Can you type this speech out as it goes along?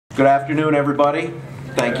Good afternoon, everybody.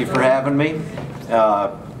 Thank you for having me.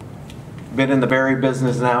 Been in the berry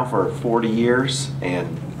business now for 40 years,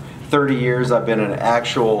 and 30 years I've been an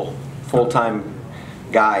actual full-time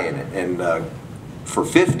guy in it. And for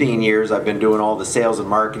 15 years I've been doing all the sales and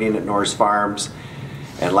marketing at Nourse Farms.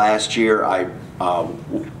 And last year I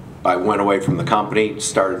went away from the company,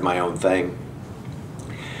 started my own thing.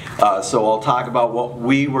 So I'll talk about what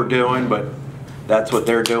we were doing, but that's what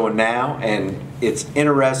they're doing now. And it's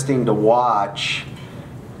interesting to watch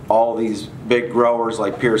all these big growers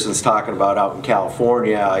like Pearson's talking about out in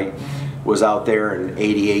California. I was out there in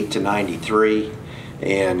 '88 to '93,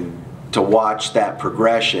 and to watch that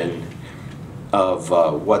progression of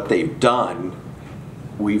what they've done.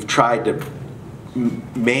 We've tried to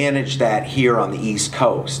manage that here on the East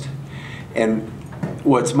Coast. And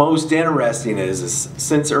what's most interesting is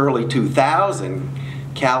since early 2000,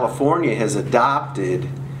 California has adopted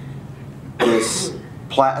this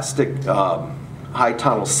plastic high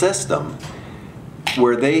tunnel system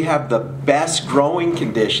where they have the best growing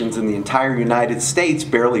conditions in the entire United States,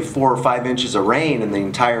 barely 4 or 5 inches of rain in the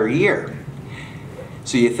entire year.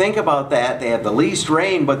 So you think about that, they have the least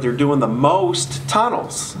rain, but they're doing the most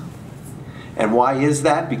tunnels. And why is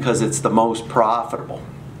that? Because it's the most profitable.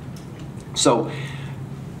 So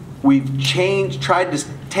we've tried to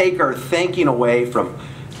take our thinking away from,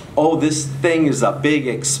 oh, this thing is a big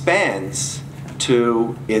expense,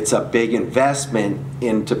 to it's a big investment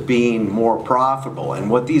into being more profitable. And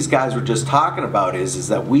what these guys were just talking about is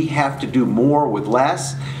that we have to do more with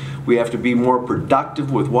less. We have to be more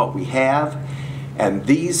productive with what we have. And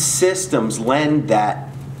these systems lend that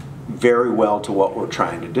very well to what we're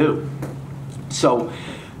trying to do. So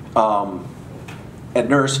at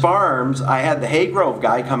Nourse Farms, I had the Haygrove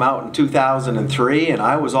guy come out in 2003, and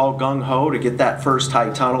I was all gung-ho to get that first high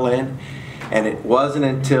tunnel in. And it wasn't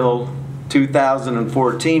until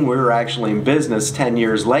 2014 we were actually in business 10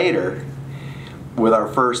 years later with our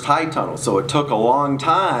first high tunnel. So it took a long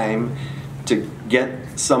time to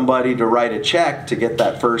get somebody to write a check to get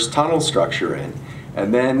that first tunnel structure in.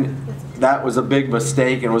 And then that was a big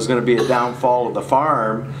mistake and was going to be a downfall of the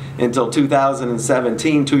farm until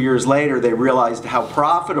 2017. 2 years later, they realized how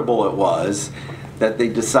profitable it was that they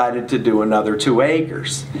decided to do another 2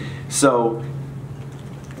 acres. So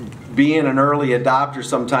being an early adopter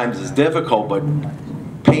sometimes is difficult, but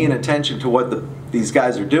paying attention to what these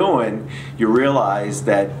guys are doing, you realize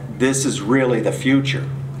that this is really the future.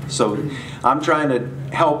 So I'm trying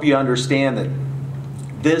to help you understand that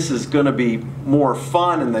this is going to be more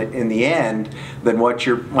fun in the end than what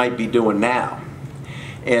you might be doing now.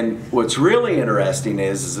 And what's really interesting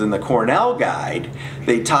is in the Cornell guide,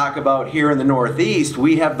 they talk about here in the Northeast,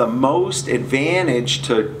 we have the most advantage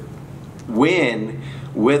to win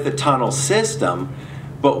with a tunnel system,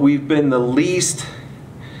 but we've been the least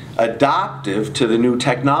adoptive to the new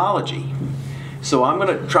technology. So I'm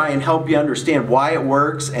going to try and help you understand why it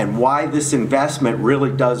works and why this investment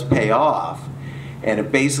really does pay off. And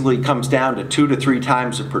it basically comes down to 2 to 3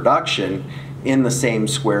 times the production in the same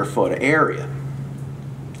square foot area.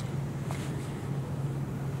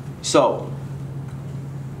 So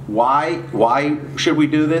why should we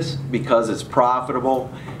do this? Because it's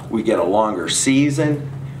profitable. We get a longer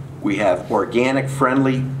season. We have organic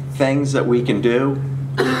friendly things that we can do.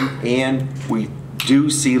 And we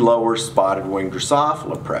do see lower spotted wing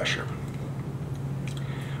Drosophila pressure.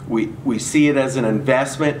 We see it as an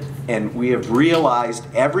investment, and we have realized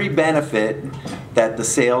every benefit that the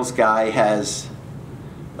sales guy has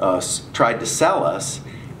tried to sell us.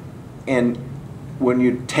 And when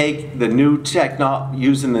you take the new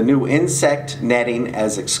using the new insect netting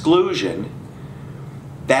as exclusion,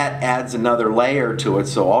 that adds another layer to it.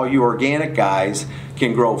 So all you organic guys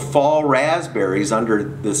can grow fall raspberries under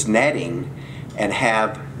this netting and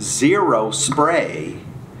have 0 spray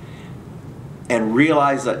and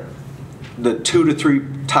realize that the 2 to 3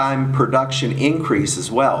 time production increase as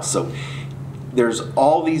well. So there's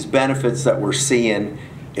all these benefits that we're seeing.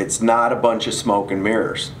 It's not a bunch of smoke and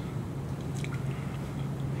mirrors.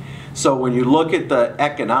 So when you look at the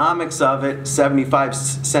economics of it, 75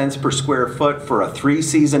 cents per square foot for a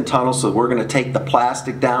 3-season tunnel. So we're going to take the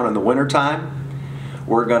plastic down in the wintertime.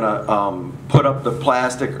 We're going to put up the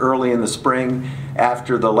plastic early in the spring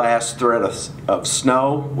after the last threat of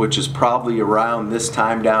snow, which is probably around this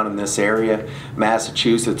time down in this area.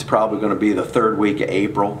 Massachusetts, probably going to be the 3rd week of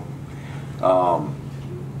April.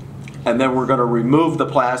 And then we're going to remove the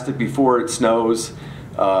plastic before it snows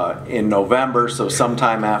in November, so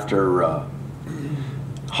sometime after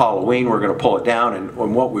Halloween we're going to pull it down.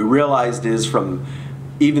 And what we realized is, from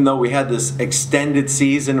even though we had this extended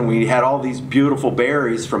season and we had all these beautiful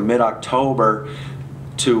berries from mid-October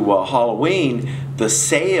to Halloween, the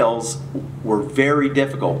sales were very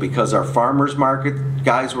difficult because our farmers market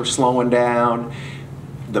guys were slowing down.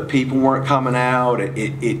 The people weren't coming out.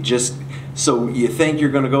 It just, so you think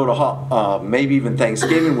you're going to go to maybe even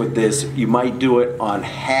Thanksgiving with this, you might do it on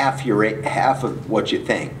half of what you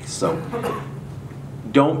think. So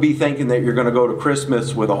don't be thinking that you're going to go to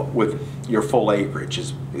Christmas with your full acreage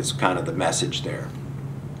is kind of the message there.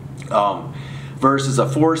 Versus a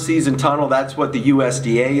 4-season tunnel, that's what the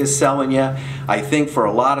USDA is selling you. I think for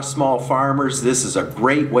a lot of small farmers, this is a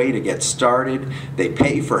great way to get started. They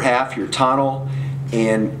pay for half your tunnel,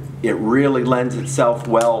 and it really lends itself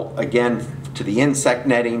well, again, to the insect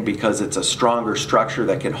netting because it's a stronger structure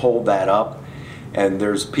that can hold that up. And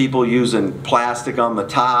there's people using plastic on the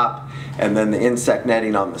top and then the insect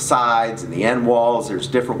netting on the sides and the end walls. There's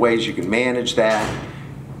different ways you can manage that.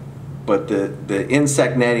 But the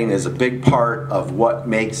insect netting is a big part of what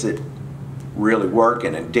makes it really work.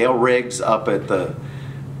 And Dale Riggs up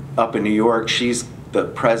in New York, she's the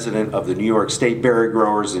president of the New York State Berry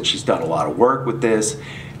Growers, and she's done a lot of work with this.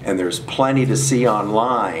 And there's plenty to see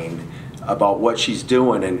online about what she's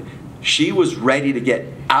doing. And she was ready to get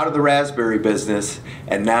out of the raspberry business,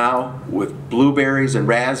 and now with blueberries and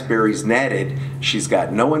raspberries netted, she's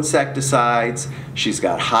got no insecticides, she's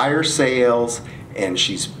got higher sales, and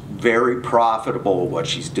she's very profitable at what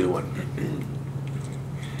she's doing.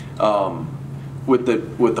 With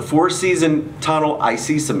the 4-season tunnel, I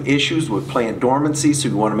see some issues with plant dormancy, so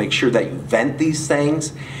you want to make sure that you vent these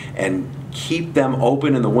things and keep them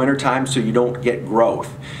open in the wintertime so you don't get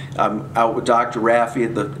growth. I'm out with Dr.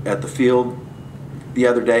 Raffi at the field the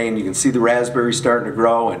other day, and you can see the raspberries starting to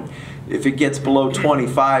grow, and if it gets below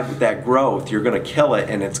 25 with that growth, you're going to kill it,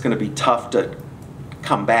 and it's going to be tough to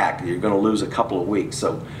come back. You're going to lose a couple of weeks.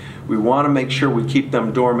 So we want to make sure we keep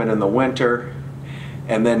them dormant in the winter.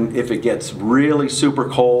 And then if it gets really super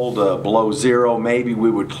cold, below 0, maybe we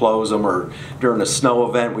would close them, or during a snow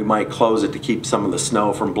event we might close it to keep some of the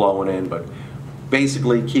snow from blowing in. But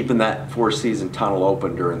basically keeping that 4-season tunnel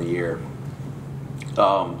open during the year.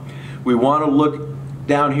 We want to look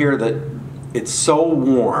down here that it's so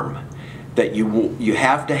warm that you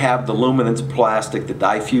have to have the luminance plastic, the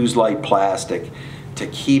diffuse light plastic, to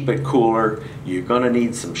keep it cooler. You're going to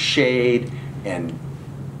need some shade, and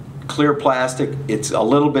clear plastic, it's a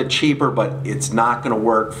little bit cheaper, but it's not going to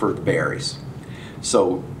work for the berries.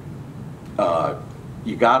 So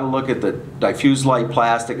you got to look at the diffuse light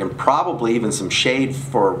plastic and probably even some shade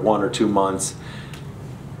for 1 or 2 months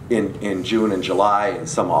in June and July and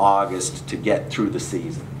some August to get through the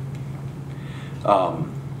season.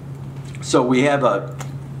 So we have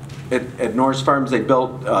at Nourse Farms, they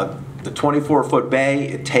built the 24-foot bay.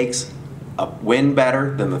 It takes a wind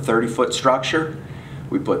better than the 30-foot structure.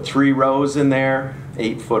 We put 3 rows in there,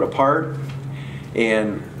 8 foot apart,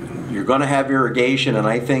 and you're going to have irrigation. And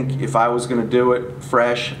I think if I was going to do it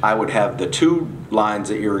fresh, I would have the 2 lines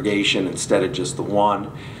of irrigation instead of just the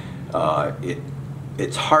 1.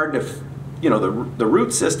 It's hard to, the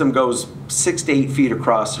root system goes 6 to 8 feet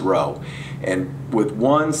across the row, and with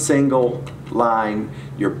one single line,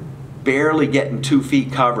 you're barely getting 2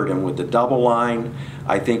 feet covered, and with the double line,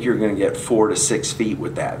 I think you're going to get 4 to 6 feet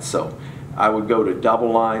with that. So I would go to double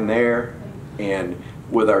line there, and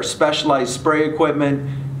with our specialized spray equipment,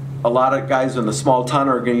 a lot of guys in the small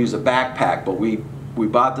tunnel are going to use a backpack, but we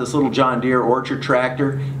bought this little John Deere orchard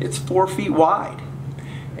tractor. It's 4 feet wide,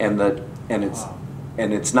 and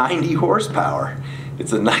it's 90 horsepower.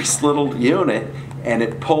 It's a nice little unit, and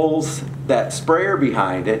it pulls that sprayer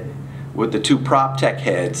behind it with the 2 PropTech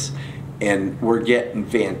heads, and we're getting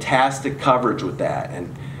fantastic coverage with that.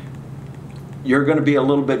 And you're going to be a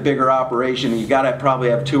little bit bigger operation, and you got to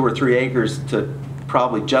probably have 2 or 3 acres to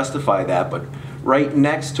probably justify that. But right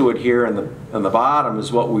next to it here in the bottom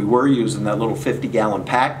is what we were using, that little 50-gallon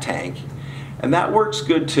pack tank, and that works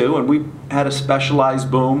good too. And we had a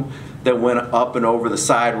specialized boom that went up and over the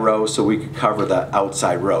side row so we could cover the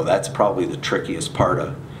outside row. That's probably the trickiest part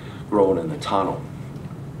of growing in the tunnel.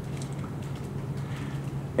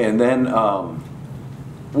 And then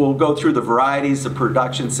we'll go through the varieties, the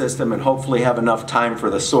production system, and hopefully have enough time for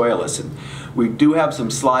the soilless. And we do have some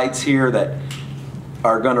slides here that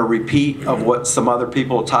are going to repeat of what some other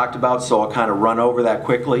people talked about, so I'll kind of run over that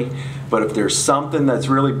quickly. But if there's something that's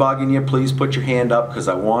really bugging you, please put your hand up, because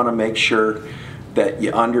I want to make sure that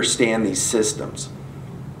you understand these systems.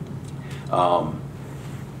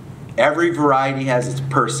 Every variety has its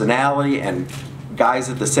personality, and guys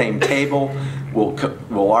at the same table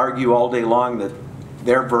will argue all day long that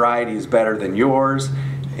their variety is better than yours,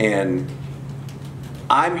 and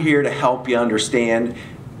I'm here to help you understand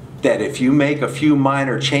that if you make a few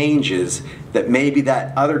minor changes, that maybe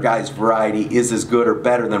that other guy's variety is as good or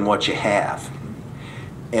better than what you have.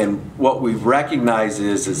 And what we've recognized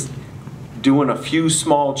is doing a few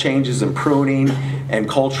small changes in pruning and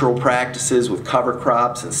cultural practices with cover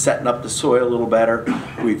crops and setting up the soil a little better,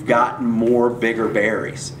 we've gotten more bigger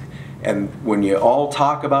berries. And when you all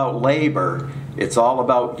talk about labor, it's all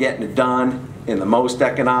about getting it done in the most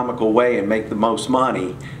economical way and make the most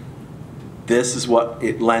money. This is what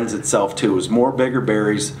it lends itself to, is more bigger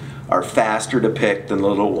berries are faster to pick than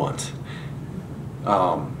little ones.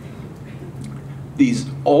 These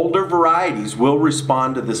older varieties will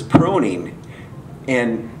respond to this pruning,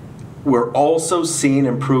 and we're also seeing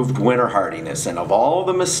improved winter hardiness. And of all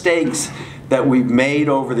the mistakes that we've made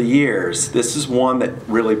over the years, this is one that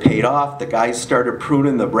really paid off. The guys started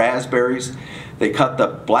pruning the raspberries. They cut the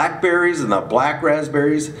blackberries and the black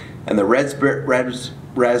raspberries and the red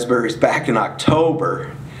raspberries back in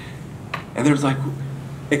October. And there's like,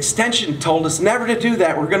 Extension told us never to do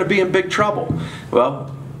that. We're going to be in big trouble.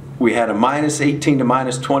 Well, we had a -18 to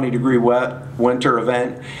 -20 degree winter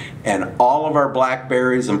event, and all of our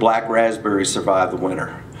blackberries and black raspberries survived the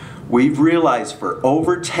winter. We've realized for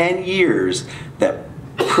over 10 years that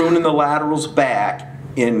pruning the laterals back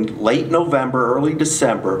in late November, early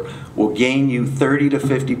December will gain you 30 to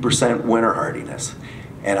 50% winter hardiness.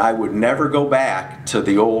 And I would never go back to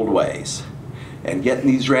the old ways. And getting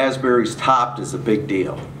these raspberries topped is a big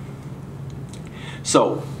deal.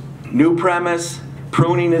 So, new premise,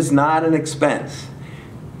 pruning is not an expense.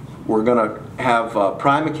 We're going to have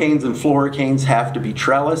primocanes and floricanes have to be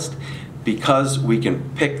trellised because we can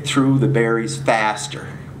pick through the berries faster.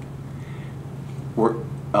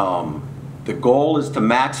 The goal is to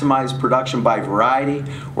maximize production by variety.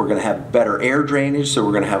 We're going to have better air drainage, so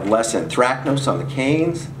we're going to have less anthracnose on the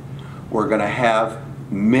canes. We're going to have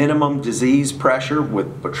minimum disease pressure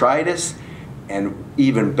with botrytis, and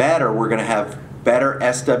even better, we're going to have better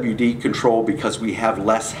SWD control because we have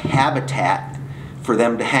less habitat for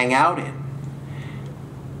them to hang out in.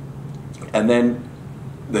 And then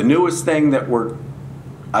the newest thing that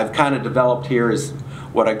I've kind of developed here is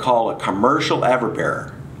what I call a commercial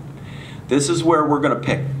everbearer. This is where we're going to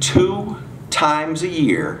pick 2 times a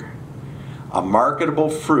year a marketable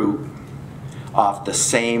fruit off the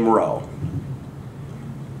same row.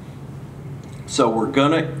 So we're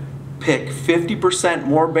going to pick 50%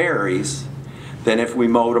 more berries than if we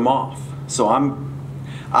mowed them off. So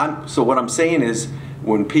so what I'm saying is,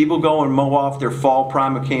 when people go and mow off their fall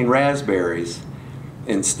primocane raspberries,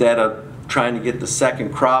 instead of trying to get the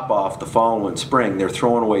second crop off the following spring, they're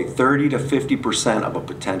throwing away 30 to 50% of a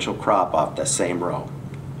potential crop off that same row.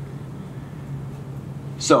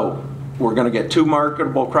 So we're going to get 2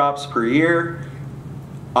 marketable crops per year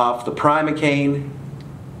off the primocane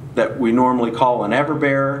that we normally call an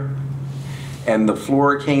everbearer, and the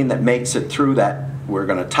floricane that makes it through that. We're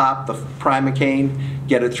going to top the primocane,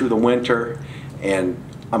 get it through the winter, and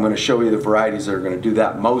I'm going to show you the varieties that are going to do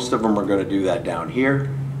that. Most of them are going to do that down here.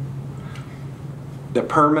 The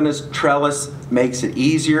permanent trellis makes it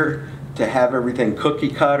easier to have everything cookie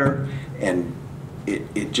cutter, and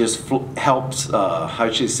it just helps, how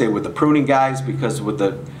should I say, with the pruning guys, because with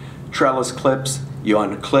the trellis clips, you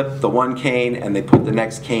unclip the one cane and they put the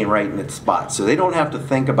next cane right in its spot. So they don't have to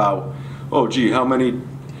think about, oh gee, how many,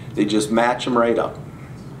 they just match them right up.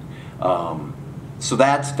 So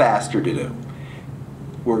that's faster to do.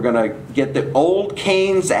 We're going to get the old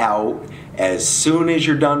canes out as soon as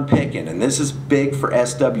you're done picking, and this is big for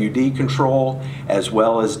SWD control as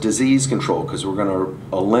well as disease control, because we're going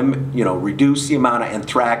to reduce the amount of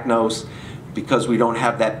anthracnose because we don't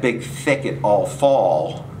have that big thicket all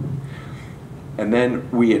fall. And then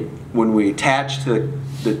when we attach to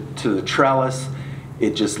the trellis,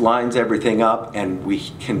 it just lines everything up, and we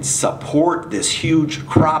can support this huge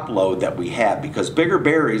crop load that we have, because bigger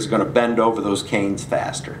berries are going to bend over those canes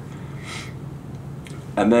faster.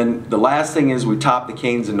 And then the last thing is we top the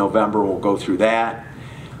canes in November. We'll go through that.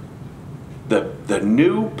 The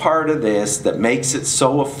new part of this that makes it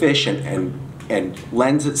so efficient and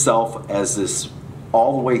lends itself as this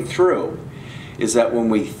all the way through is that when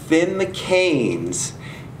we thin the canes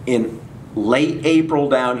in late April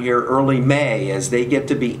down here, early May, as they get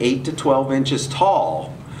to be 8 to 12 inches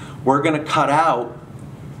tall, we're going to cut out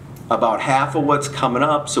about half of what's coming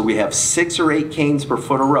up, so we have 6 or 8 canes per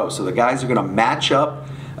foot a row. So the guys are going to match up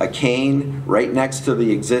a cane right next to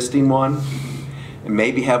the existing one and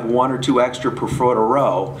maybe have 1 or 2 extra per foot a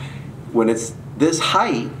row. When it's this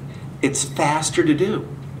height, it's faster to do.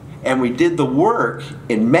 And we did the work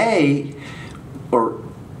in May or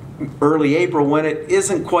early April when it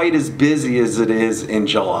isn't quite as busy as it is in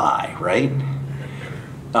July, right?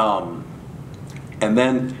 And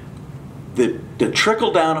then The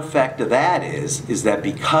trickle-down effect of that is that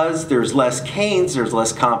because there's less canes, there's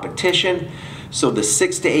less competition, so the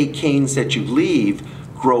 6 to 8 canes that you leave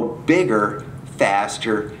grow bigger,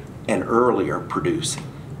 faster, and earlier producing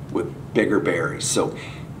with bigger berries. So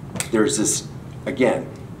there's this, again,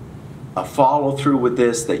 a follow-through with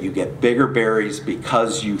this, that you get bigger berries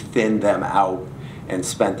because you thinned them out and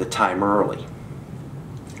spent the time early.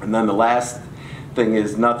 And then the last thing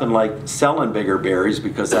is, nothing like selling bigger berries,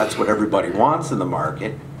 because that's what everybody wants in the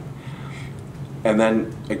market. And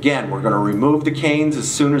then again, we're going to remove the canes as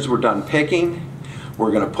soon as we're done picking.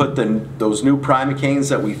 We're going to put those new primocanes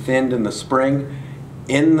that we thinned in the spring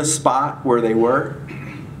in the spot where they were,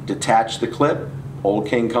 detach the clip, old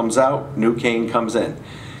cane comes out, new cane comes in.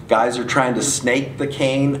 Guys are trying to snake the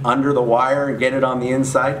cane under the wire and get it on the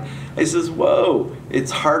inside. I says, whoa,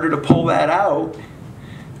 it's harder to pull that out.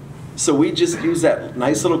 So we just use that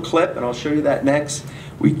nice little clip, and I'll show you that next.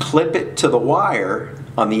 We clip it to the wire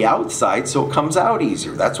on the outside so it comes out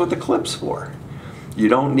easier. That's what the clip's for. You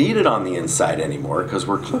don't need it on the inside anymore because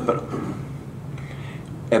we're clipping them.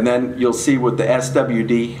 And then you'll see with the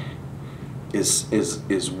SWD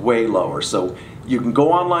is way lower. So you can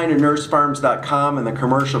go online to nursefarms.com in the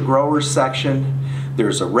commercial growers section.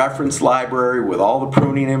 There's a reference library with all the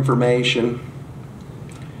pruning information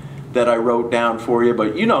that I wrote down for you.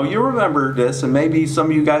 But you know, you remember this, and maybe some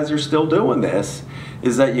of you guys are still doing this,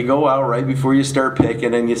 is that you go out right before you start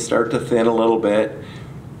picking and you start to thin a little bit.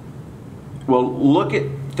 Well,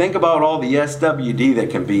 think about all the SWD that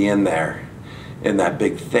can be in there, in that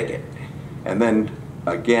big thicket. And then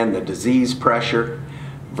again, the disease pressure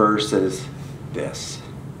versus this.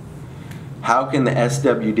 How can the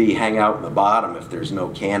SWD hang out in the bottom if there's no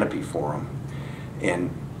canopy for them? And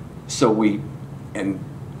so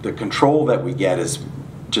the control that we get is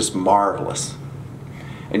just marvelous.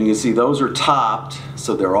 And you can see those are topped,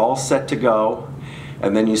 so they're all set to go.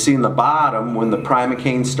 And then you see in the bottom, when the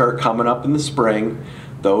primocanes start coming up in the spring,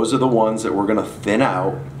 those are the ones that we're going to thin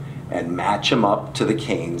out and match them up to the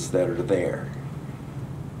canes that are there.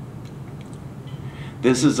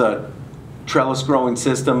 This is a trellis growing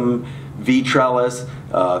system, V-trellis.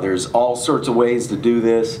 There's all sorts of ways to do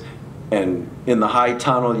this. And in the high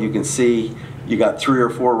tunnel, you can see you got 3 or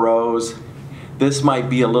 4 rows. This might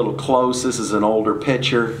be a little close. This is an older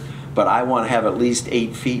picture, but I want to have at least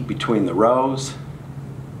 8 feet between the rows.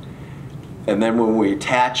 And then when we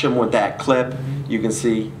attach them with that clip, you can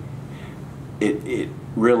see it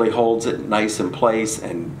really holds it nice in place,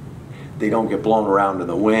 and they don't get blown around in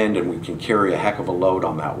the wind, and we can carry a heck of a load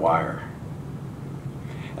on that wire.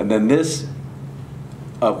 And then this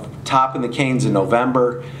of topping the canes in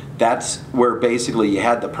November, that's where basically you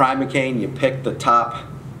had the primocane, you picked the top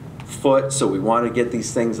foot, so we want to get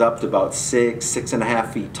these things up to about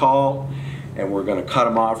 6.5 feet tall, and we're going to cut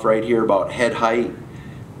them off right here about head height,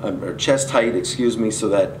 or chest height, excuse me, so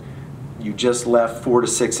that you just left 4 to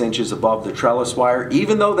 6 inches above the trellis wire.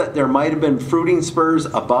 Even though that there might have been fruiting spurs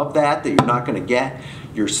above that you're not going to get,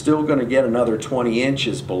 you're still going to get another 20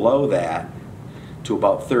 inches below that to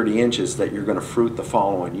about 30 inches that you're going to fruit the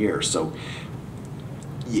following year. So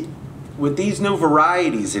with these new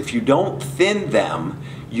varieties, if you don't thin them,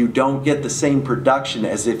 you don't get the same production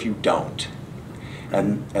as if you don't.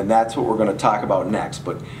 And that's what we're going to talk about next.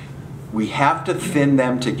 But we have to thin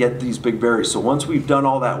them to get these big berries. So once we've done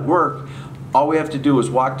all that work, all we have to do is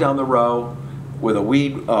walk down the row with a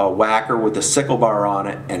weed whacker with a sickle bar on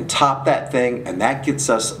it and top that thing, and that gets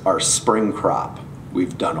us our spring crop.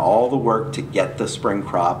 We've done all the work to get the spring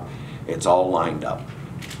crop. It's all lined up.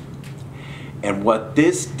 And what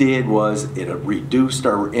this did was it reduced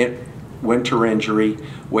our winter injury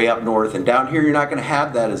way up north. And down here you're not going to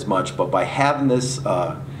have that as much, but by having this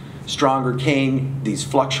stronger cane, these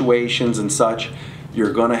fluctuations and such,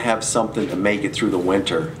 you're going to have something to make it through the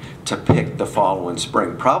winter to pick the following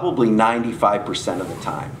spring, probably 95% of the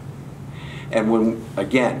time. And when,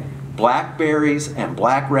 again, blackberries and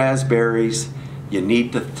black raspberries, you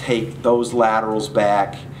need to take those laterals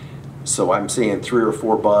back. So I'm seeing 3 or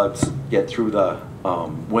 4 buds get through the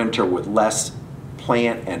winter with less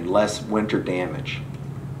plant and less winter damage.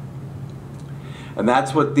 And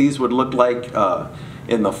that's what these would look like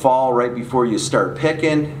in the fall right before you start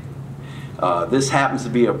picking. This happens to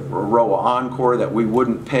be a row of Encore that we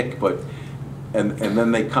wouldn't pick, but and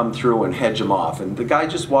then they come through and hedge them off. And the guy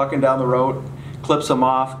just walking down the road clips them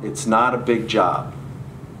off. It's not a big job.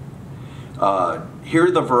 Here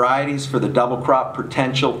are the varieties for the double crop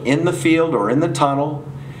potential in the field or in the tunnel.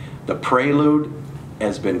 The Prelude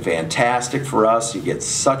has been fantastic for us. You get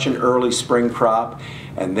such an early spring crop,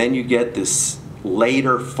 and then you get this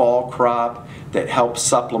later fall crop that helps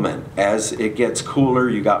supplement. As it gets cooler,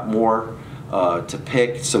 you got more to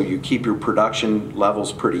pick, so you keep your production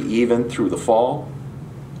levels pretty even through the fall.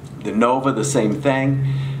 The Nova, the same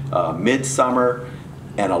thing, midsummer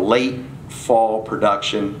and a late fall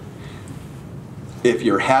production. If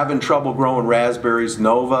you're having trouble growing raspberries,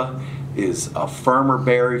 Nova is a firmer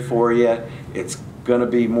berry for you. It's going to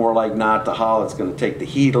be more like not the Hall. It's going to take the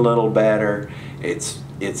heat a little better. It's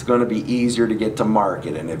going to be easier to get to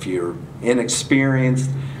market. And if you're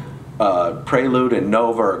inexperienced, Prelude and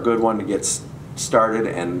Nova are a good one to get started.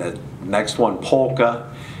 And the next one,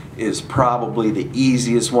 Polka, is probably the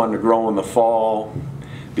easiest one to grow in the fall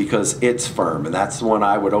because it's firm. And that's the one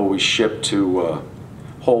I would always ship to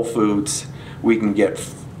Whole Foods. We can get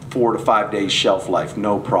 4 to 5 days shelf life,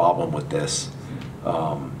 no problem with this.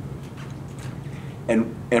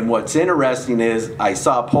 And what's interesting is I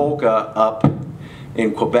saw Polka up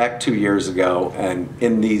in Quebec 2 years ago, and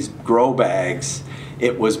in these grow bags,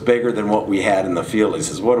 it was bigger than what we had in the field. He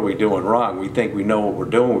says, what are we doing wrong? We think we know what we're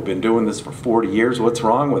doing. We've been doing this for 40 years. What's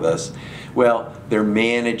wrong with us? Well, they're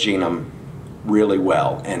managing them really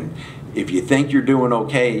well. And if you think you're doing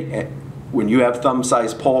okay, when you have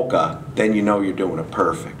thumb-sized Polka, then you know you're doing it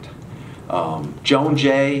perfect. Joan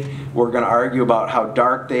Jay, we're going to argue about how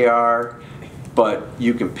dark they are, but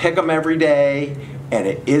you can pick them every day, and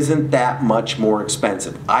it isn't that much more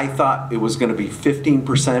expensive. I thought it was going to be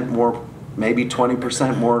 15% more, maybe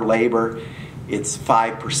 20% more labor. It's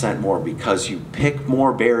 5% more because you pick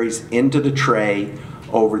more berries into the tray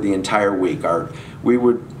over the entire week. We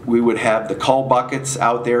would have the cull buckets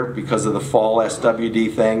out there because of the fall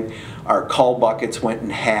SWD thing. Our cull buckets went in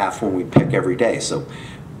half when we pick every day. So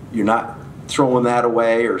you're not throwing that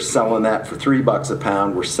away or selling that for $3 a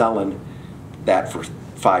pound. We're selling that for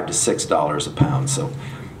 $5 to $6 a pound. So,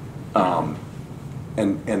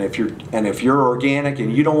 and if you're organic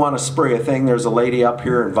and you don't want to spray a thing, there's a lady up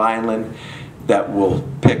here in Vineland that will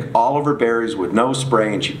pick all of her berries with no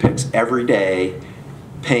spray, and she picks every day,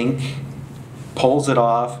 pink, pulls it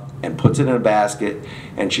off, and puts it in a basket,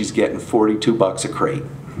 and she's getting $42 a crate.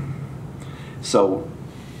 So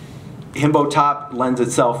Himbo Top lends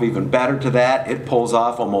itself even better to that. It pulls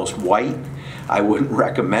off almost white. I wouldn't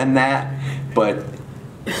recommend that, but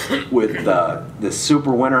with the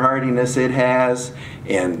super winter hardiness it has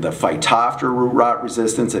and the Phytophthora root rot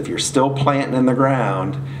resistance, if you're still planting in the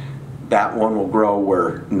ground, that one will grow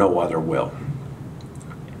where no other will.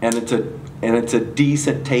 And it's a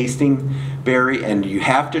decent tasting berry, and you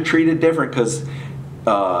have to treat it different because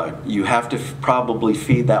you have to probably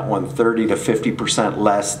feed that one 30 to 50%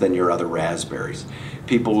 less than your other raspberries.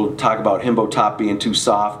 People talk about Himbo Top being too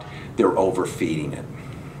soft. They're overfeeding it.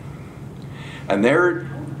 And they're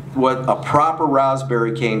what a proper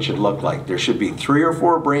raspberry cane should look like. There should be 3 or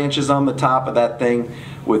 4 branches on the top of that thing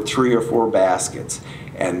with 3 or 4 baskets.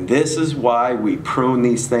 And this is why we prune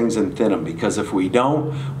these things and thin them, because if we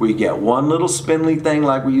don't, we get one little spindly thing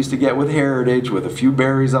like we used to get with Heritage with a few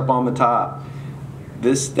berries up on the top.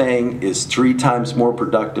 This thing is 3 times more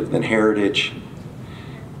productive than Heritage,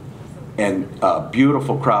 and a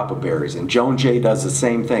beautiful crop of berries. And Joan Jay does the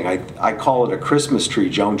same thing. I call it a Christmas tree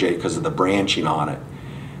Joan Jay because of the branching on it.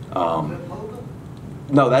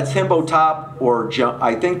 No, that's Himbo Top, or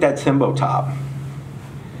I think that's Himbo Top.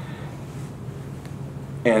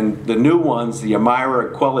 And the new ones, the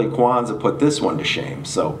Amira, Quelly, Kwanzaa, put this one to shame.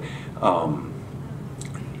 So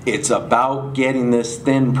it's about getting this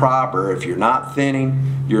thin proper. If you're not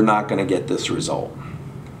thinning, you're not going to get this result.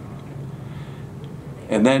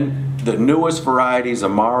 And then the newest varieties,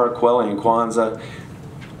 Amara, Quelly, and Kwanzaa.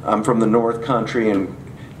 I'm from the North Country, and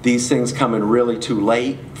these things come in really too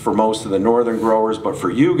late for most of the northern growers, but for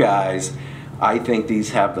you guys, I think these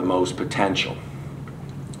have the most potential.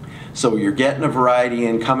 So you're getting a variety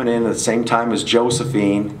in coming in at the same time as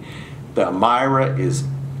Josephine. The Amira is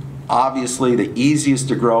obviously the easiest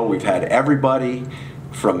to grow. We've had everybody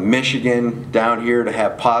from Michigan down here to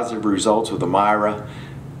have positive results with Amira.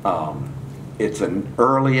 It's an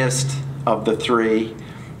earliest of the 3,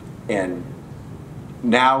 and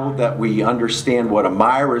now that we understand what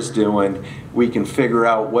Amira is doing, we can figure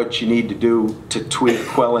out what you need to do to tweak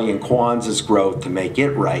Quelly and Kwanzaa's growth to make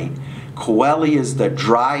it right. Quelly is the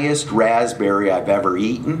driest raspberry I've ever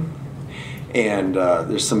eaten, and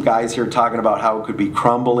there's some guys here talking about how it could be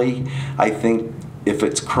crumbly. I think if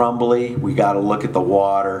it's crumbly, we got to look at the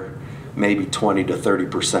water, maybe 20 to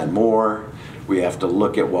 30% more. We have to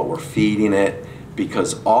look at what we're feeding it,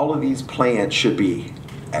 because all of these plants should be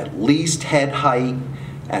at least head height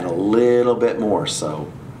and a little bit more.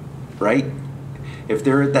 So, right? If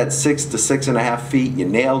they're at that 6 to 6.5 feet, you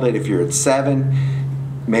nailed it. If you're at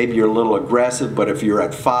 7, maybe you're a little aggressive, but if you're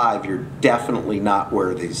at 5, you're definitely not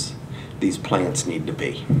where these plants need to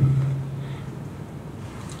be.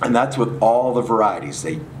 And that's with all the varieties.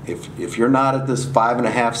 If you're not at this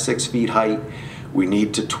 5.5, 6 feet height, we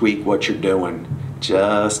need to tweak what you're doing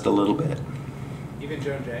just a little bit. Even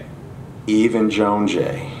Joan Jay? Even Joan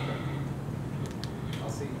Jay. I'll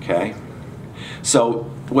see. Okay? So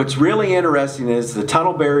what's really interesting is the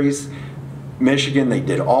Tunnelberries, Michigan, they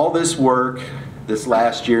did all this work this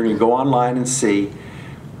last year, and you go online and see.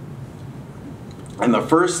 And the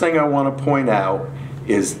first thing I want to point out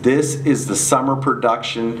is this is the summer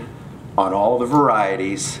production on all the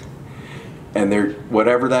varieties, and they're,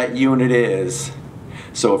 whatever that unit is.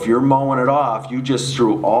 So if you're mowing it off, you just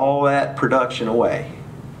threw all that production away.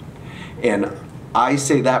 And I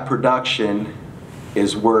say that production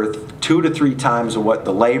is worth 2 to 3 times of what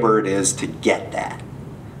the labor it is to get that,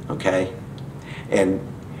 okay? And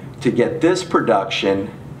to get this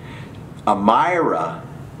production, a Myra,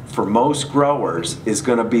 for most growers, is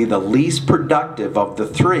going to be the least productive of the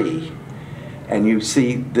 3. And you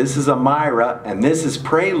see, this is a Myra, and this is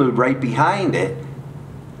Prelude right behind it.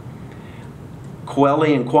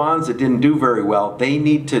 Quelly and Kwanzaa didn't do very well. They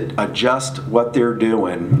need to adjust what they're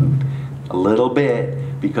doing a little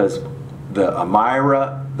bit, because the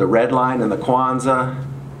Amira, the red line, and the Kwanzaa,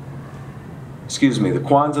 excuse me, the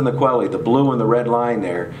Kwanzaa and the Quelly, the blue and the red line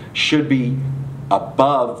there, should be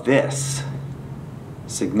above this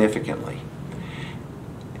significantly.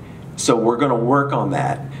 So we're going to work on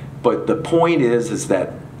that. But the point is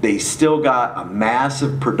that they still got a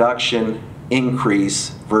massive production increase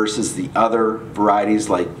versus the other varieties,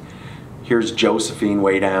 like here's Josephine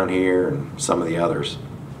way down here and some of the others.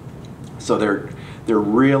 So they're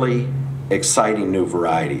really exciting new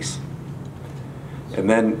varieties. And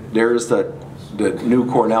then there's the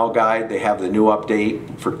new Cornell guide. They have the new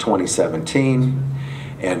update for 2017.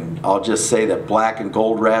 And I'll just say that black and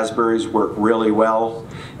gold raspberries work really well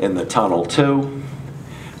in the tunnel too.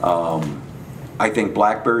 I think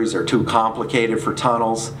blackberries are too complicated for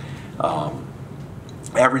tunnels.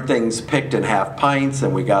 Everything's picked in half pints,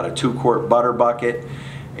 and we got a 2-quart butter bucket.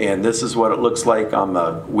 And this is what it looks like on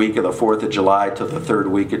the week of the 4th of July to the 3rd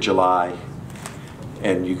week of July.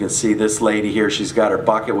 And you can see this lady here, she's got her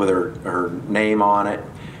bucket with her name on it.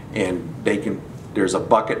 And there's a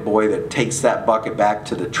bucket boy that takes that bucket back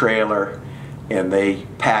to the trailer, and they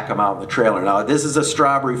pack them out in the trailer. Now this is a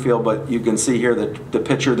strawberry field, but you can see here the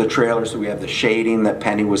picture of the trailer, so we have the shading that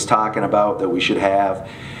Penny was talking about that we should have.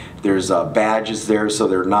 There's badges there, so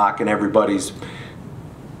they're knocking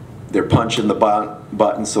they're punching the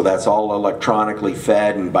button, so that's all electronically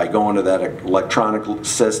fed, and by going to that electronic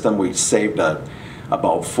system, we saved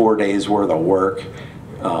about 4 days worth of work.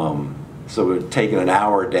 So we're taking an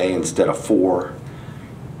hour a day instead of 4.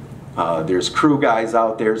 There's crew guys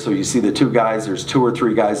out there, so you see the 2 guys, there's 2 or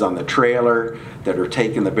 3 guys on the trailer that are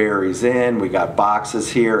taking the berries in. We got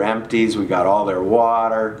boxes here, empties, we got all their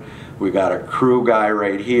water. We got a crew guy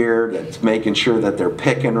right here that's making sure that they're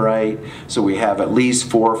picking right. So we have at least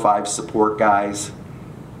 4 or 5 support guys. Is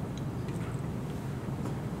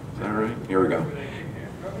that right? Here we go.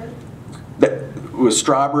 With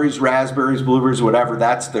strawberries, raspberries, blueberries, whatever,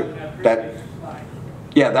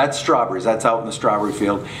 yeah, that's strawberries. That's out in the strawberry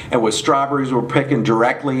field. And with strawberries, we're picking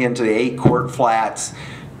directly into the 8-quart flats.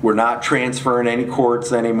 We're not transferring any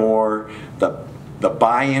quarts anymore. The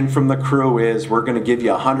buy-in from the crew is we're going to give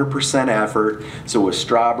you 100% effort. So with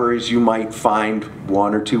strawberries, you might find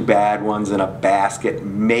 1 or 2 bad ones in a basket,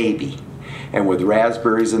 maybe. And with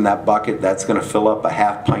raspberries in that bucket, that's going to fill up a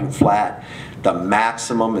half-pint flat. The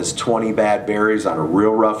maximum is 20 bad berries on a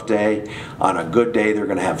real rough day. On a good day, they're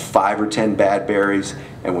going to have 5 or 10 bad berries.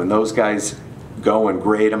 And when those guys go and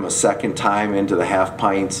grade them a second time into the half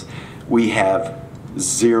pints, we have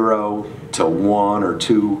 0 to 1 or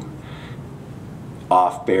 2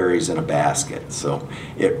 off berries in a basket. So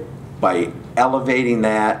by elevating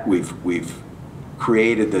that, we've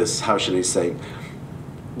created this, how should I say,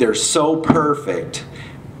 they're so perfect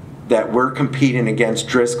that we're competing against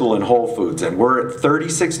Driscoll and Whole Foods, and we're at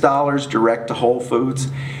 $36 direct to Whole Foods,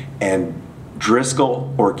 and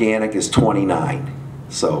Driscoll organic is $29.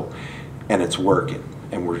 So, and it's working,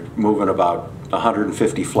 and we're moving about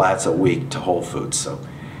 150 flats a week to Whole Foods. So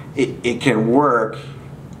it can work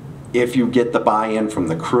if you get the buy-in from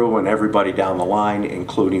the crew and everybody down the line,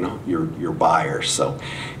 including your buyers. So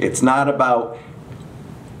it's not about,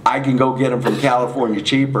 I can go get them from California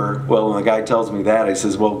cheaper. Well, when the guy tells me that, I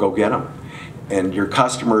says, well, go get them. And your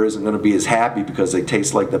customer isn't going to be as happy because they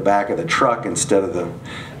taste like the back of the truck instead of the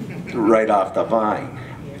right off the vine.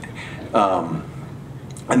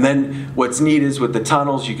 And then what's neat is with the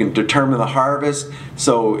tunnels, you can determine the harvest.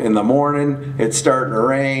 So in the morning, it's starting to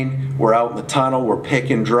rain. We're out in the tunnel. We're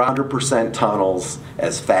picking 100% tunnels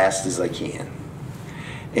as fast as I can.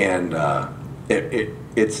 And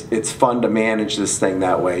it's fun to manage this thing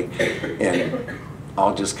that way. And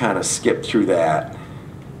I'll just kind of skip through that.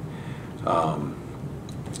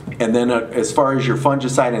 And then as far as your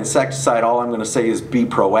fungicide and insecticide, all I'm going to say is be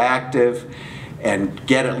proactive and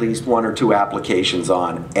get at least 1 or 2 applications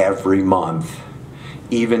on every month.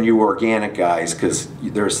 Even you organic guys, because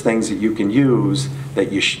there's things that you can use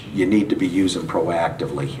that you need to be using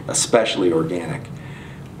proactively, especially organic.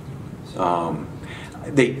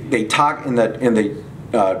 They talk in the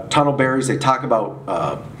tunnel berries. They talk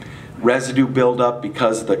about residue buildup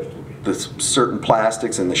because of the certain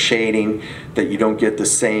plastics and the shading, that you don't get the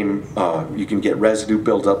same. You can get residue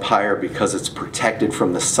buildup higher because it's protected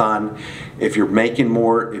from the sun. If you're making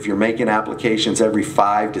applications every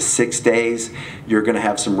 5 to 6 days, you're going to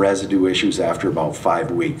have some residue issues after about 5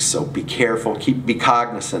 weeks. So be careful. Be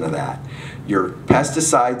cognizant of that. Your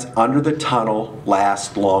pesticides under the tunnel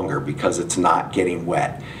last longer because it's not getting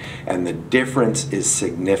wet, and the difference is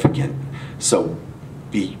significant. So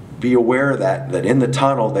be aware that in the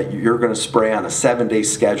tunnel that you're going to spray on a 7-day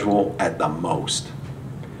schedule at the most.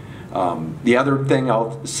 The other thing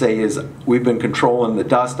I'll say is we've been controlling the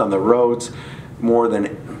dust on the roads more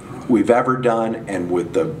than we've ever done, and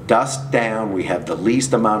with the dust down, we have the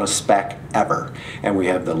least amount of speck ever, and we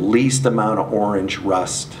have the least amount of orange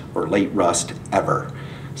rust or late rust ever.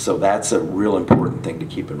 So that's a real important thing to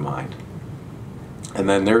keep in mind. And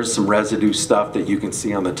then there's some residue stuff that you can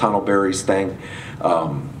see on the tunnel berries thing.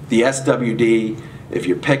 The SWD, if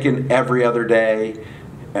you're picking every other day,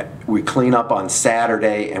 we clean up on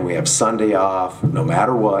Saturday and we have Sunday off no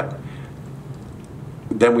matter what.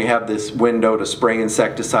 Then we have this window to spray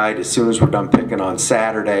insecticide as soon as we're done picking on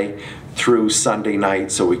Saturday through Sunday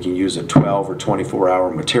night, so we can use a 12 or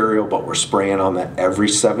 24-hour material, but we're spraying on that every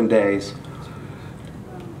 7 days.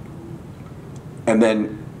 And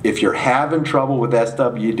then if you're having trouble with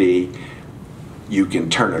SWD, you can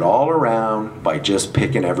turn it all around by just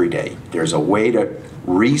picking every day. There's a way to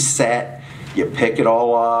reset. You pick it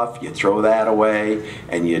all off, you throw that away,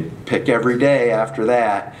 and you pick every day after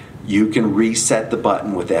that. You can reset the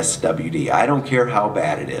button with SWD. I don't care how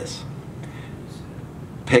bad it is.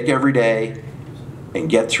 Pick every day and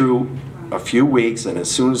get through a few weeks, and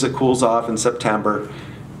as soon as it cools off in September,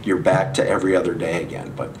 you're back to every other day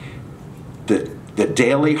again. But the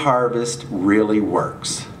daily harvest really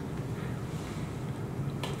works.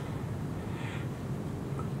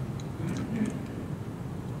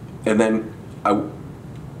 And then I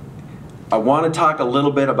want to talk a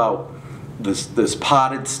little bit about this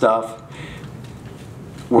potted stuff.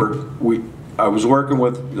 I was working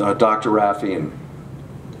with Dr. Raffi, and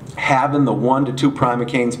having the 1 to 2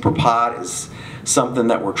 primocanes per pot is something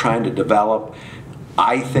that we're trying to develop.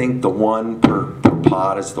 I think the 1 per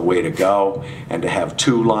pot is the way to go, and to have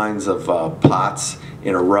 2 lines of pots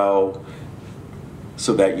in a row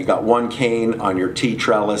so that you got 1 cane on your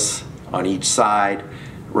T-trellis on each side,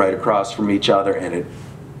 right across from each other, and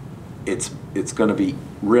it's going to be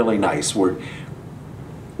really nice.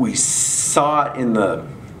 We saw it in the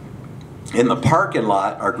parking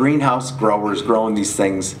lot, our greenhouse growers growing these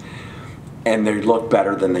things, and they look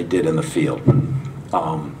better than they did in the field.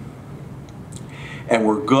 And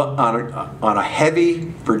we're good on a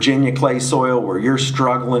heavy Virginia clay soil where you're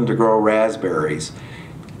struggling to grow raspberries.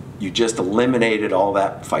 You just eliminated all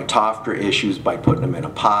that Phytophthora issues by putting them in a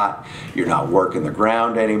pot. You're not working the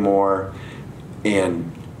ground anymore.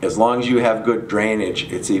 And as long as you have good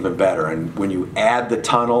drainage, it's even better. And when you add the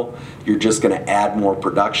tunnel, you're just going to add more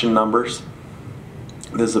production numbers.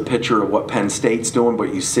 This is a picture of what Penn State's doing,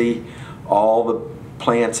 but you see all the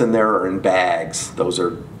plants in there are in bags. Those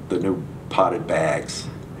are the new potted bags.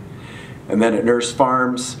 And then at Nourse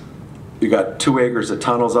Farms, you got 2 acres of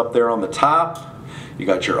tunnels up there on the top. You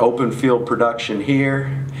got your open field production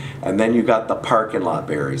here, and then you got the parking lot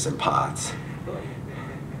berries in pots.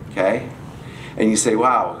 Okay? And you say,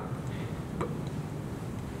 wow,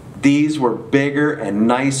 these were bigger and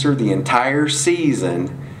nicer the entire season,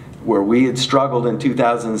 where we had struggled in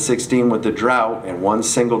 2016 with the drought and 1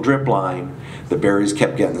 single drip line. The berries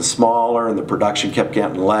kept getting smaller and the production kept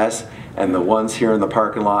getting less, and the ones here in the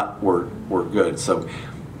parking lot were good. So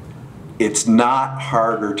it's not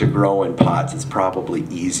harder to grow in pots, it's probably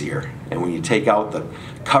easier. And when you take out the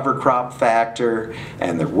cover crop factor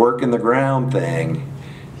and the work in the ground thing,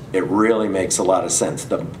 it really makes a lot of sense.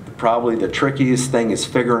 Probably the trickiest thing is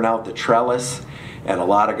figuring out the trellis, and a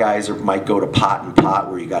lot of guys might go to pot and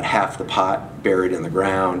pot where you got half the pot buried in the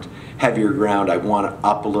ground. Heavier ground, I want it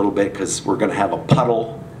up a little bit because we're going to have a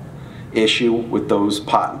puddle issue with those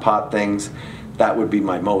pot and pot things. That would be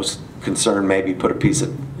my most concern. Maybe put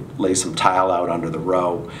lay some tile out under the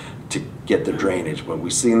row to get the drainage. But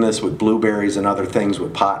we've seen this with blueberries and other things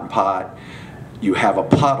with pot and pot. You have a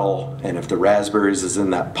puddle, and if the raspberries is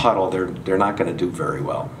in that puddle, they're not going to do very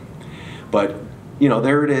well. But you know,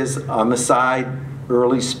 there it is on the side,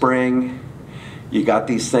 early spring. You got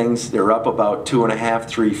these things, they're up about 2.5,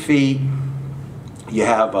 3 feet. You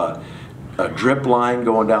have a drip line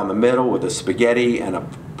going down the middle with a spaghetti and a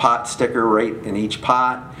pot sticker right in each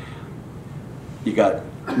pot. You got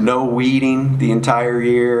no weeding the entire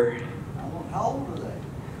year. How old are they?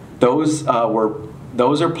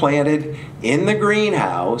 Those are planted in the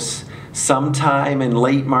greenhouse sometime in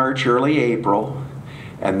late March, early April,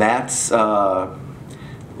 and that's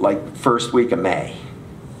like first week of May.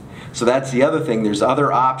 So that's the other thing. There's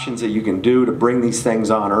other options that you can do to bring these things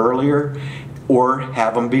on earlier or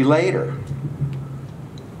have them be later.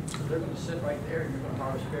 So they're going to sit right there and you're going to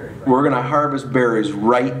harvest berries, right? We're going to harvest berries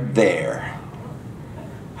right there.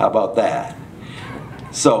 How about that?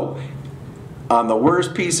 So on the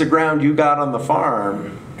worst piece of ground you got on the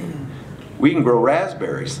farm, we can grow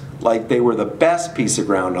raspberries like they were the best piece of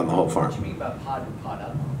ground on the whole farm. What do you mean by pot and pot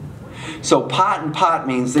out? So pot and pot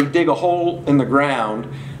means they dig a hole in the ground,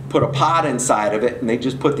 put a pot inside of it, and they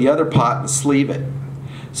just put the other pot and sleeve it.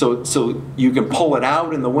 So you can pull it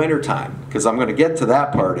out in the wintertime, because I'm going to get to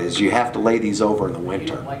that part, is you have to lay these over in the You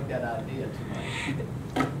winter. don't like that idea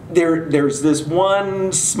too much. There's this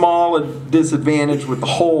one small disadvantage with the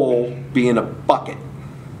hole being a bucket.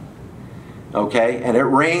 Okay, and it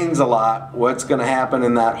rains a lot. What's going to happen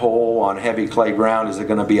in that hole on heavy clay ground? Is it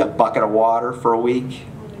going to be a bucket of water for a week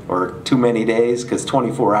or too many days? Because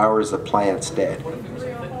 24 hours the plant's dead.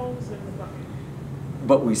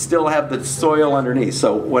 But we still have the soil underneath.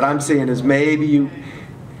 So what I'm saying is maybe you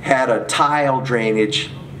had a tile drainage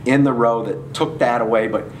in the row that took that away,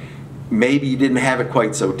 but maybe you didn't have it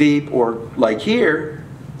quite so deep, or like here,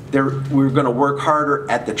 we're going to work harder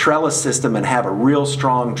at the trellis system and have a real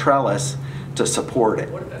strong trellis to support it.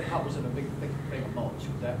 What if that house was in a big thing of mulch?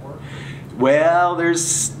 Would that work? Well,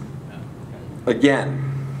 there's, again,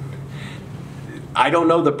 I don't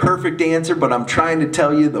know the perfect answer, but I'm trying to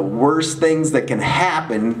tell you the worst things that can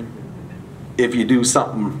happen if you do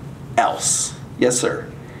something else. Yes,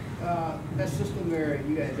 sir. That system there,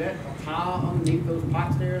 you got, is that a tile underneath those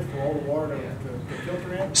pots there for all the water to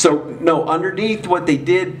filter in? So, no, underneath what they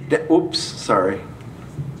did, oops, sorry.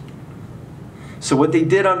 So what they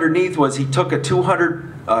did underneath was he took a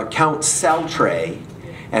 200 count cell tray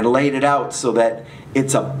and laid it out so that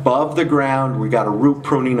it's above the ground. We got a root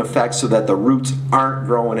pruning effect so that the roots aren't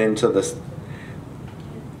growing into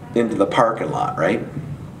the parking lot, right?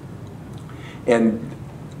 And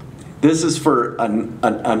this is for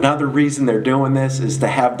another reason they're doing this, is to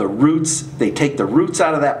have the roots, they take the roots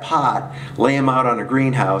out of that pot, lay them out on a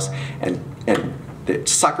greenhouse, and the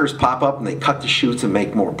suckers pop up and they cut the shoots and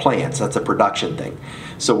make more plants. That's a production thing.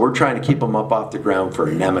 So we're trying to keep them up off the ground for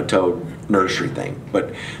a nematode nursery thing.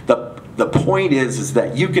 But the point is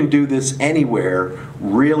that you can do this anywhere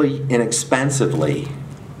really inexpensively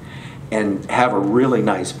and have a really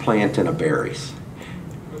nice plant in a berries.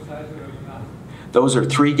 What size are those pots? Those are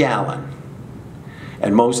 3 gallon.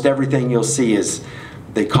 And most everything you'll see is,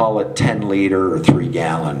 they call it 10 liter or 3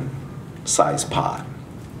 gallon size pot.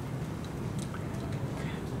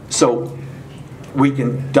 So we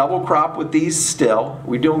can double crop with these still.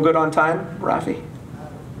 We doing good on time, Rafi?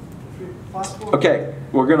 Okay,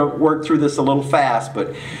 we're going to work through this a little fast,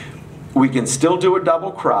 but we can still do a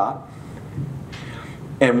double crop.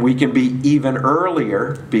 And we can be even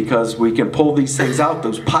earlier because we can pull these things out.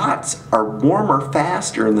 Those pots are warmer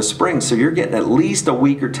faster in the spring, so you're getting at least a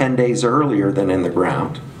week or 10 days earlier than in the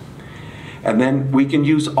ground. And then we can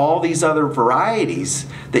use all these other varieties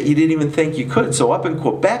that you didn't even think you could. So up in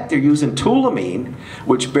Quebec, they're using tulamine,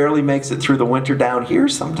 which barely makes it through the winter down here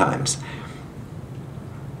sometimes.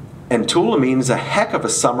 And tulamine is a heck of a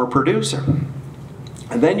summer producer.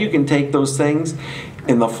 And then you can take those things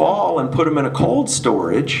in the fall and put them in a cold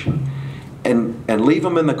storage and leave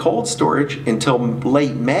them in the cold storage until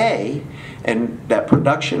late May. And that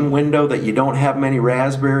production window that you don't have many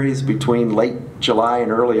raspberries between late July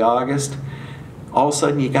and early August, all of a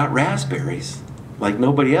sudden you got raspberries like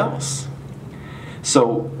nobody else.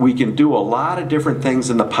 So we can do a lot of different things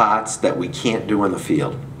in the pots that we can't do in the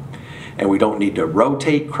field. And we don't need to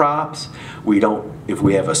rotate crops. We don't, if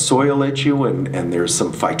we have a soil issue and there's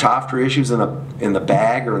some phytophthora issues in the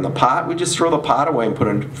bag or in the pot, we just throw the pot away and put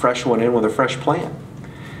a fresh one in with a fresh plant.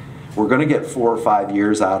 We're going to get 4 or 5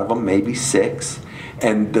 years out of them, maybe 6.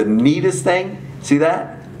 And the neatest thing, see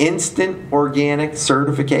that? Instant organic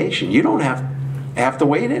certification. You don't have to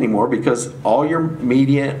wait anymore because all your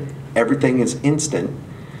media, everything is instant.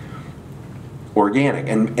 organic.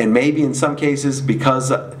 And maybe in some cases, because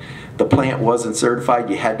the plant wasn't certified,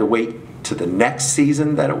 you had to wait to the next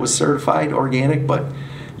season that it was certified organic, but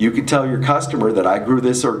you could tell your customer that I grew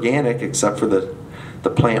this organic except for the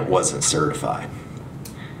plant wasn't certified.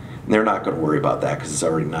 And they're not going to worry about that because it's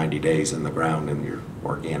already 90 days in the ground in your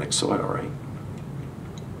organic soil, right?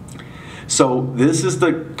 So this is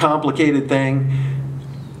the complicated thing.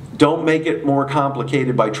 Don't make it more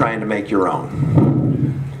complicated by trying to make your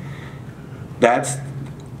own.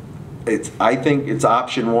 I think it's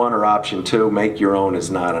option 1 or option 2. Make your own is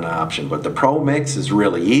not an option. But the Pro Mix is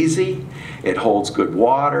really easy. It holds good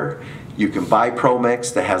water. You can buy Pro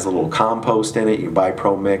Mix that has a little compost in it. You can buy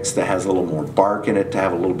Pro Mix that has a little more bark in it to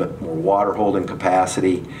have a little bit more water holding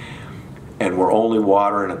capacity. And we're only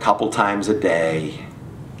watering a couple times a day.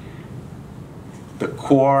 The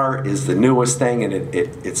Core is the newest thing, and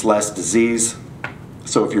it's less disease.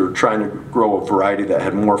 So if you're trying to grow a variety that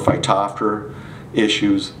had more Phytophthora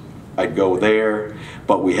issues, I'd go there.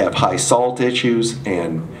 But we have high salt issues,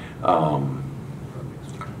 and I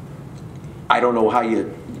don't know how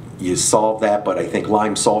you solve that, but I think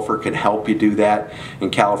lime sulfur can help you do that.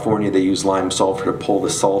 In California, they use lime sulfur to pull the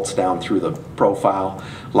salts down through the profile.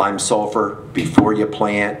 Lime sulfur, before you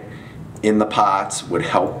plant in the pots, would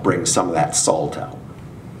help bring some of that salt out.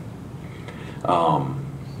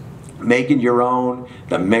 Making your own,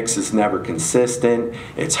 the mix is never consistent.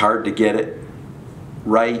 It's hard to get it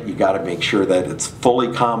right. You got to make sure that it's fully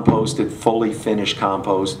composted, fully finished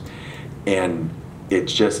compost, and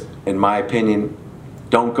it's just, in my opinion,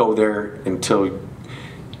 don't go there until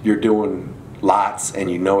you're doing lots and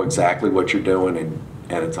you know exactly what you're doing,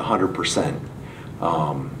 and it's 100%.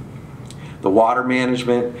 The water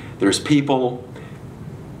management, there's people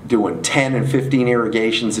doing 10 and 15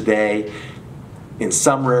 irrigations a day. In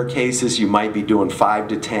some rare cases, you might be doing 5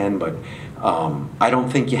 to 10, but I don't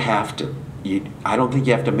think you have to. I don't think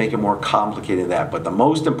you have to make it more complicated than that. But the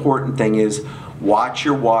most important thing is watch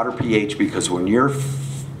your water pH, because when you're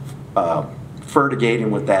fertigating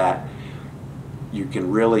with that, you can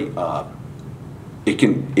really,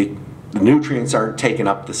 the nutrients aren't taken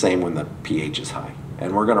up the same when the pH is high.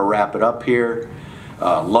 And we're going to wrap it up here,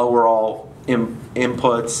 lower all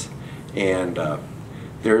inputs, and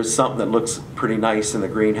there's something that looks pretty nice in the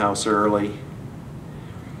greenhouse early.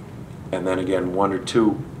 And then again, 1 or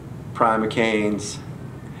 2 primocanes.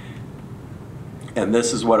 And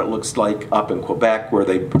this is what it looks like up in Quebec, where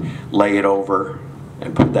they lay it over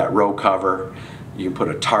and put that row cover. You can put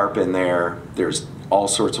a tarp in there. There's all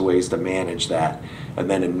sorts of ways to manage that. And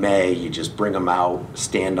then in May, you just bring them out,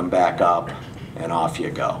 stand them back up, and off you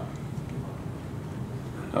go.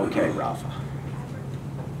 Okay, Rafa.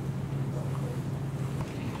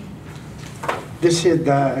 This is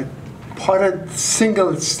the potted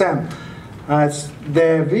single stem.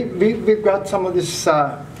 We've got some of this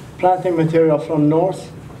planting material from Nourse,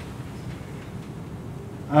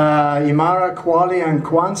 Imara, Kuali, and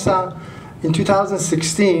Kwanzaa in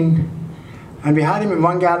 2016, and we had them in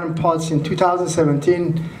 1-gallon pots. In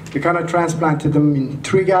 2017, we kind of transplanted them in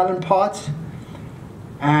 3-gallon pots,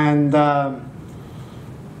 and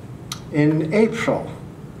in April,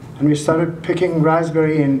 and we started picking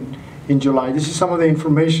raspberry in July. This is some of the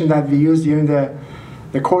information that we used during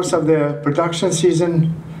the course of the production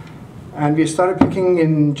season, and we started picking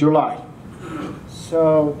in July.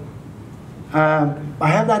 So I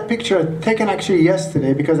have that picture taken actually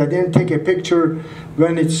yesterday, because I didn't take a picture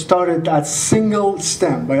when it started at single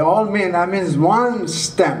stem. By all means, that means 1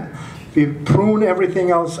 stem. We prune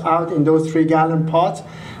everything else out in those 3-gallon pots,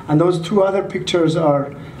 and those 2 other pictures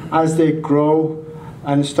are as they grow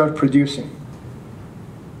and start producing.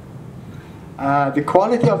 The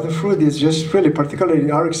quality of the fruit is just really,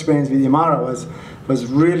 particularly our experience with Imara was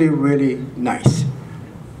really, really nice.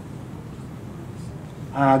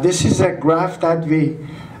 This is a graph that we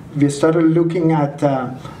started looking at.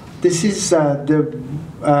 This is the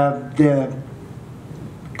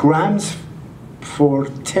grams for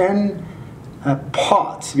 10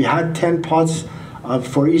 pots. We had 10 pots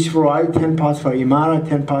for each variety, 10 pots for Imara,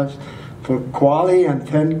 10 pots for Kuali, and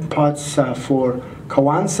 10 pots for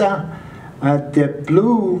Kwanzaa. The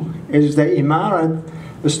blue is the Imara.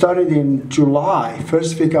 We started in July,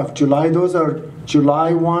 first week of July. Those are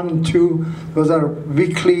July 1, 2. Those are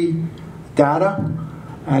weekly data.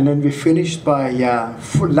 And then we finished by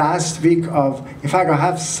last week of, in fact, I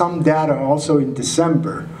have some data also in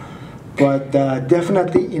December. But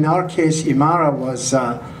definitely in our case, Imara was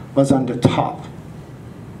on the top.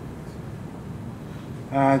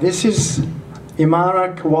 This is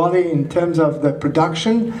Imara Kuali in terms of the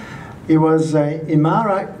production. It was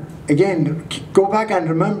Imara, again, go back and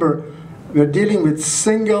remember, we're dealing with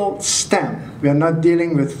single stem. We are not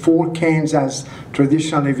dealing with 4 canes as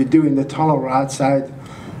traditionally we do in the tunnel or outside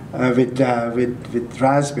with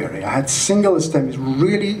raspberry. I had single stem. It's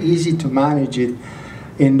really easy to manage it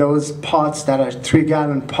in those pots that are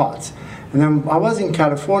 3-gallon pots. And then I was in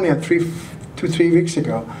California 2-3 weeks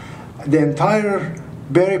ago. The entire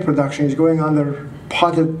berry production is going under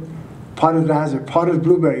potted raspberry, potted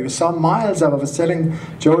blueberry. We saw miles of, I was telling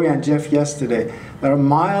Joey and Jeff yesterday, there are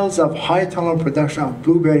miles of high tunnel production of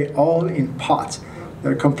blueberry all in pots.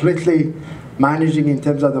 They're completely managing in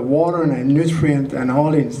terms of the water and nutrient and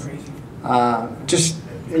all in, just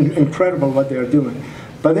incredible what they're doing.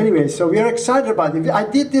 But anyway, so we are excited about it. I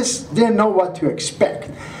did this, didn't know what to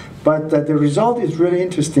expect, but the result is really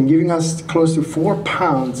interesting, giving us close to 4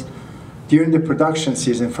 pounds during the production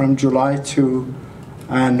season from July to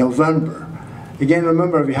November. Again,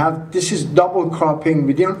 remember, this is double cropping.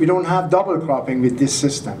 We don't have double cropping with this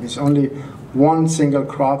system. It's only one single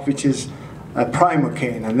crop, which is a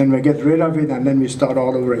primocane, and then we get rid of it, and then we start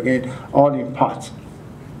all over again, all in pots.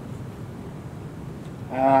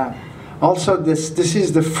 Also, this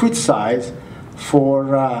is the fruit size for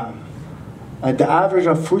the average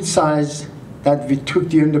of fruit size that we took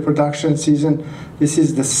during the production season. This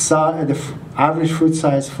is the average fruit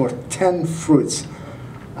size for 10 fruits.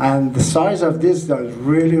 And the size of this is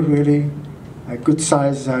really, really a good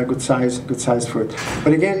size fruit.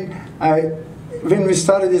 But again, when we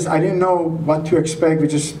started this, I didn't know what to expect. We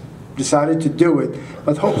just decided to do it.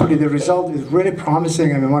 But hopefully the result is really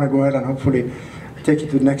promising, and we want to go ahead and hopefully take it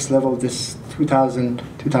to the next level this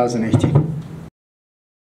 2018.